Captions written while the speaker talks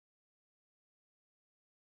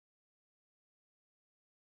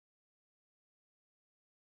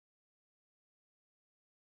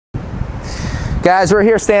Guys, we're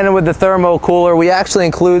here standing with the Thermo cooler. We actually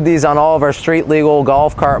include these on all of our street legal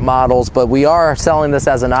golf cart models, but we are selling this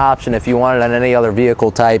as an option if you want it on any other vehicle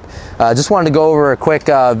type. Just wanted to go over a quick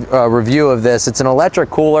review of this. It's an electric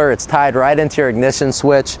cooler. It's tied right into your ignition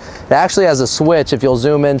switch. It actually has a switch, if you'll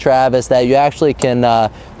zoom in, Travis, that you actually can,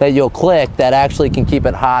 that you'll click that actually can keep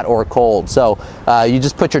it hot or cold. So you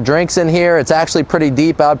just put your drinks in here. It's actually pretty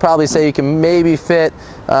deep. I would probably say you can maybe fit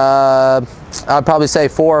I'd probably say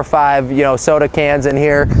 4 or 5, soda cans in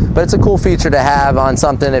here, but it's a cool feature to have on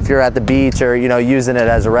something if you're at the beach or, using it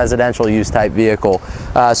as a residential use type vehicle.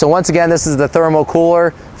 So once again, this is the Thermo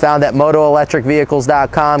cooler, found at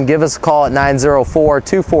MotoElectricVehicles.com. Give us a call at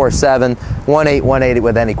 904-247-1818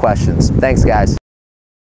 with any questions. Thanks, guys.